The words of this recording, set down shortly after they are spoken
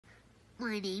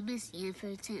My name is Ian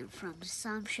Fulton from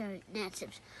Samshire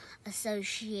Natives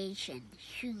Association,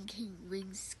 Shunking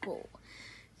Wing School,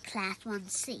 Class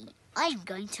 1C. I'm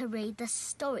going to read the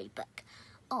storybook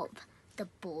of The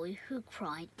Boy Who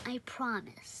Cried I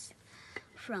Promise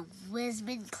from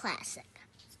Wiseman Classics,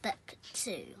 Book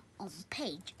 2, on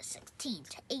page 16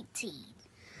 to 18.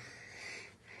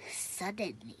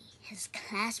 Suddenly, his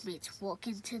classmates walk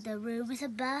into the room with a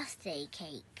birthday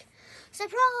cake.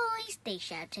 "Surprise!" they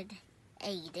shouted.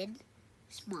 Aiden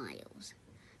smiles.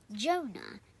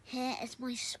 "Jonah, here is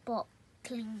my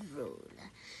sparkling ruler,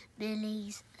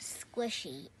 Millie's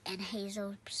squishy, and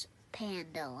Hazel's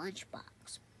panda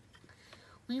lunchbox.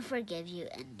 We forgive you,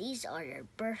 and these are your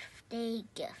birthday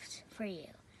gifts for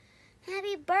you."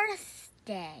 "Happy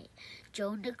birthday!"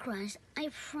 Jonah cries. I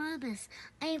promise,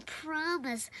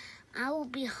 I will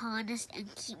be honest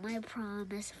and keep my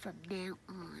promise from now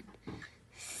on.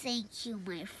 Thank you,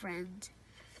 my friend.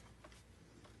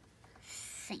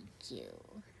 Thank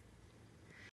you.